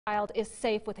Child is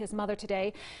safe with his mother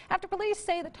today after police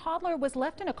say the toddler was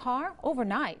left in a car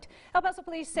overnight. El Paso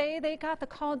police say they got the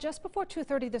call just before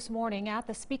 2:30 this morning at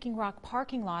the Speaking Rock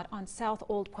parking lot on South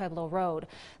Old Pueblo Road.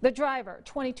 The driver,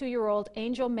 22-year-old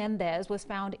Angel Mendez, was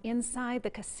found inside the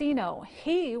casino.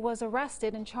 He was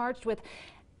arrested and charged with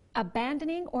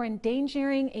abandoning or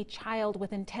endangering a child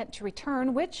with intent to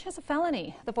return, which is a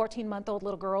felony. The 14-month-old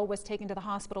little girl was taken to the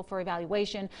hospital for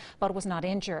evaluation but was not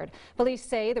injured. Police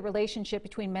say the relationship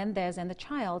between Mendez and the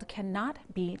child cannot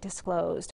be disclosed.